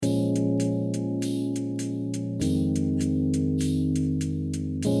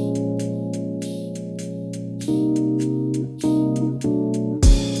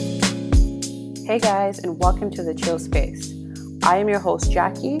Hey guys, and welcome to the Chill Space. I am your host,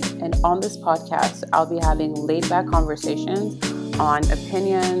 Jackie, and on this podcast, I'll be having laid-back conversations on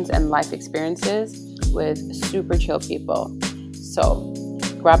opinions and life experiences with super chill people. So,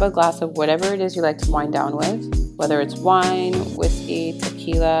 grab a glass of whatever it is you like to wind down with, whether it's wine, whiskey,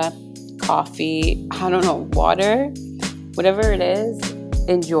 tequila, coffee, water, whatever it is,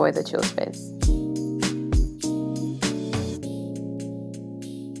 enjoy the Chill Space.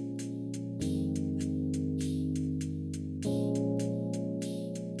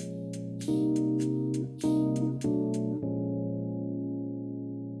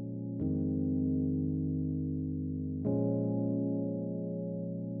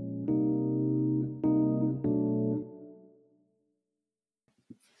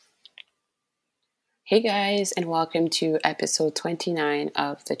 Hey guys, and welcome to episode 29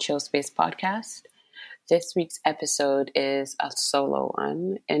 of the Chill Space podcast. This week's episode is a solo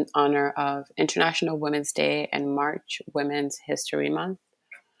one in honor of International Women's Day and March Women's History Month.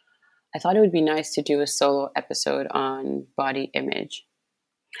 I thought it would be nice to do a solo episode on body image.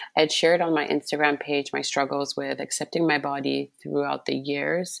 I had shared on my Instagram page my struggles with accepting my body throughout the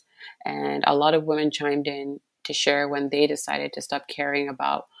years, and a lot of women chimed in to share when they decided to stop caring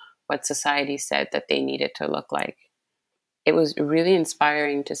about what society said that they needed to look like. It was really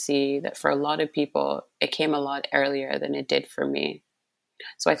inspiring to see that for a lot of people, it came a lot earlier than it did for me.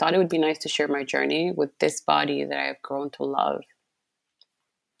 So I thought it would be nice to share my journey with this body that I have grown to love.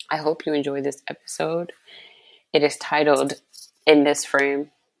 I hope you enjoy this episode. It is titled In This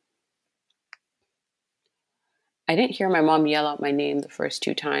Frame. I didn't hear my mom yell out my name the first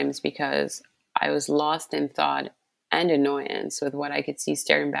 2 times because I was lost in thought and annoyance with what I could see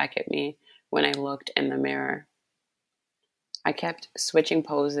staring back at me when I looked in the mirror. I kept switching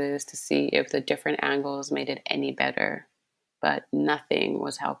poses to see if the different angles made it any better, but nothing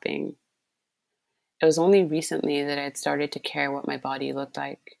was helping. It was only recently that I had started to care what my body looked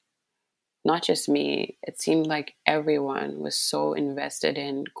like. Not just me, it seemed like everyone was so invested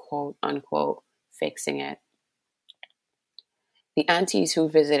in quote unquote fixing it. The aunties who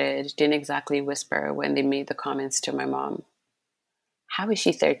visited didn't exactly whisper when they made the comments to my mom. How is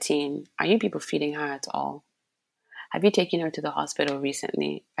she 13? Are you people feeding her at all? Have you taken her to the hospital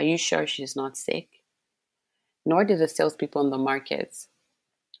recently? Are you sure she's not sick? Nor did the salespeople in the markets.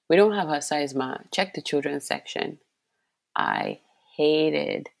 We don't have her size, ma. Check the children's section. I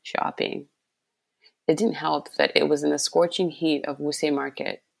hated shopping. It didn't help that it was in the scorching heat of Wuse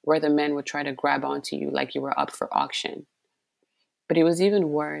Market, where the men would try to grab onto you like you were up for auction. But it was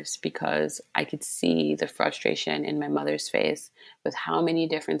even worse because I could see the frustration in my mother's face with how many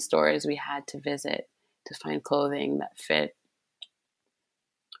different stores we had to visit to find clothing that fit.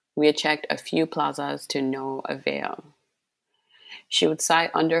 We had checked a few plazas to no avail. She would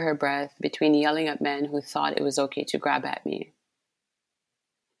sigh under her breath between yelling at men who thought it was okay to grab at me.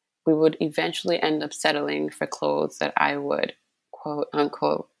 We would eventually end up settling for clothes that I would, quote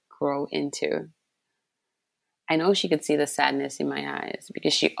unquote, grow into. I know she could see the sadness in my eyes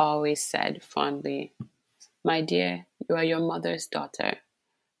because she always said fondly, "My dear, you are your mother's daughter.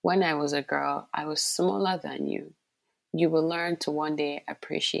 When I was a girl, I was smaller than you. You will learn to one day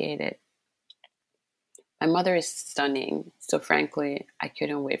appreciate it." My mother is stunning, so frankly, I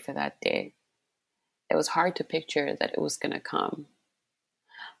couldn't wait for that day. It was hard to picture that it was going to come.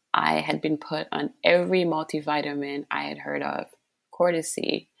 I had been put on every multivitamin I had heard of,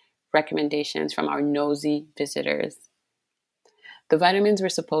 courtesy recommendations from our nosy visitors. The vitamins were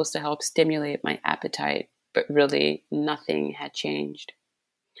supposed to help stimulate my appetite, but really nothing had changed.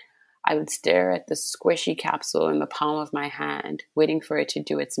 I would stare at the squishy capsule in the palm of my hand, waiting for it to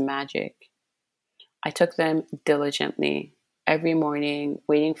do its magic. I took them diligently every morning,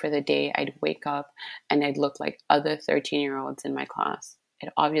 waiting for the day I'd wake up and I'd look like other 13-year-olds in my class.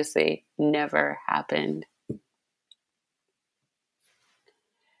 It obviously never happened.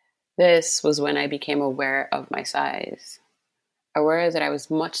 This was when I became aware of my size, aware that I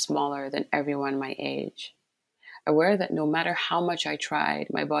was much smaller than everyone my age, aware that no matter how much I tried,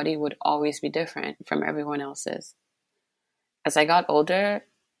 my body would always be different from everyone else's. As I got older,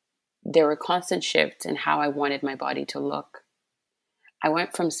 there were constant shifts in how I wanted my body to look. I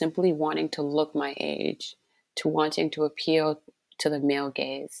went from simply wanting to look my age to wanting to appeal to the male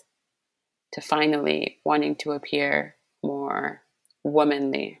gaze, to finally wanting to appear more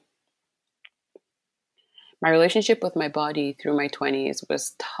womanly. My relationship with my body through my 20s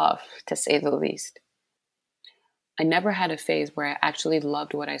was tough, to say the least. I never had a phase where I actually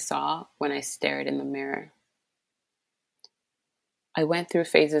loved what I saw when I stared in the mirror. I went through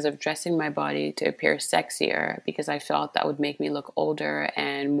phases of dressing my body to appear sexier because I felt that would make me look older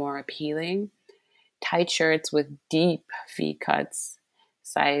and more appealing. tight shirts with deep V cuts,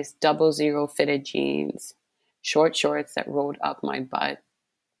 size 00 fitted jeans, short shorts that rolled up my butt.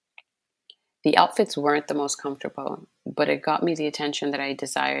 The outfits weren't the most comfortable, but it got me the attention that I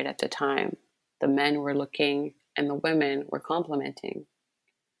desired at the time. The men were looking and the women were complimenting.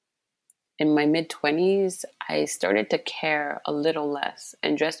 In my mid 20s, I started to care a little less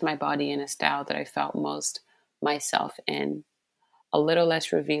and dressed my body in a style that I felt most myself in, a little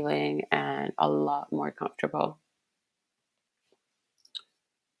less revealing and a lot more comfortable.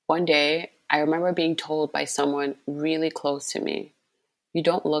 One day, I remember being told by someone really close to me, "You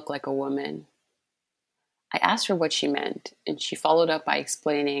don't look like a woman." I asked her what she meant, and she followed up by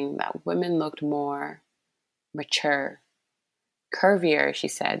explaining that women looked more mature, curvier, she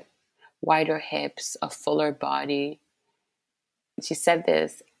said, wider hips, a fuller body. She said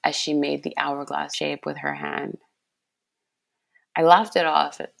this as she made the hourglass shape with her hand. I laughed it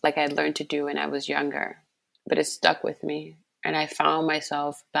off like I had learned to do when I was younger, but it stuck with me, and I found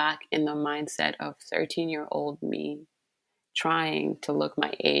myself back in the mindset of 13-year-old me, trying to look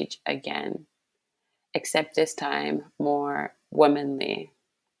my age again, except this time more womanly.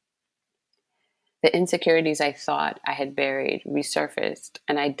 The insecurities I thought I had buried resurfaced,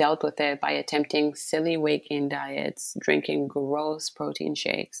 and I dealt with it by attempting silly weight gain diets, drinking gross protein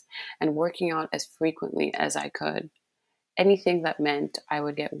shakes, and working out as frequently as I could. Anything that meant I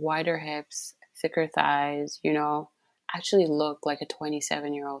would get wider hips, thicker thighs, actually look like a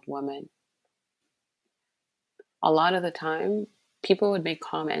 27-year-old woman. A lot of the time, people would make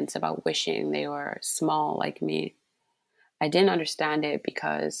comments about wishing they were small like me. I didn't understand it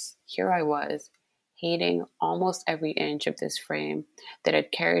because here I was, hating almost every inch of this frame that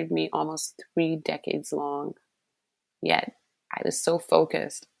had carried me almost 3 decades long. Yet, I was so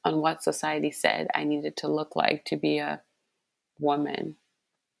focused on what society said I needed to look like to be a woman.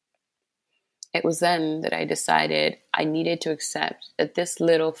 It was then that I decided I needed to accept that this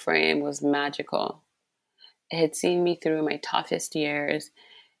little frame was magical. It had seen me through my toughest years.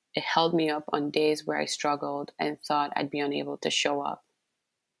 It held me up on days where I struggled and thought I'd be unable to show up.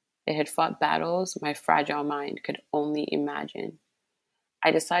 It had fought battles my fragile mind could only imagine.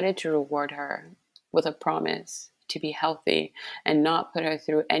 I decided to reward her with a promise to be healthy and not put her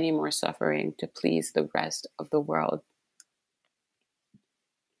through any more suffering to please the rest of the world.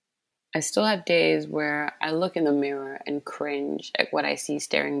 I still have days where I look in the mirror and cringe at what I see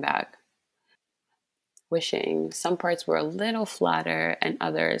staring back, wishing some parts were a little flatter and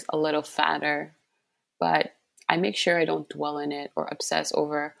others a little fatter, but I make sure I don't dwell in it or obsess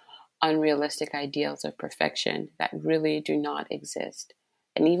over unrealistic ideals of perfection that really do not exist,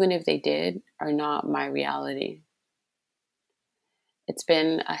 and even if they did, are not my reality. It's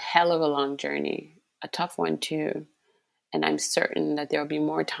been a hell of a long journey, a tough one too, and I'm certain that there will be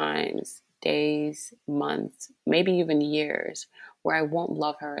more times, days, months, maybe even years, where I won't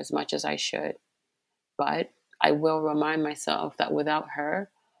love her as much as I should. But I will remind myself that without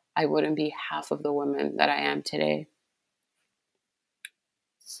her, I wouldn't be half of the woman that I am today.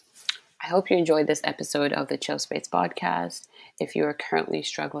 I hope you enjoyed this episode of the Chill Space podcast. If you are currently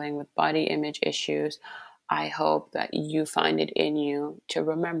struggling with body image issues, I hope that you find it in you to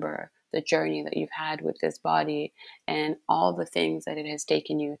remember the journey that you've had with this body and all the things that it has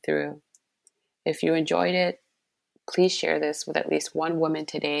taken you through. If you enjoyed it, please share this with at least one woman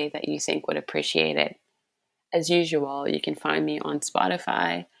today that you think would appreciate it. As usual, you can find me on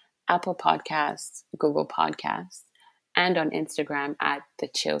Spotify, Apple Podcasts, Google Podcasts, and on Instagram at the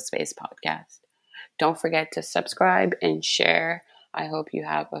Chill Space Podcast. Don't forget to subscribe and share. I hope you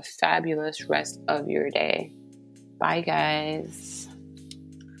have a fabulous rest of your day. Bye, guys.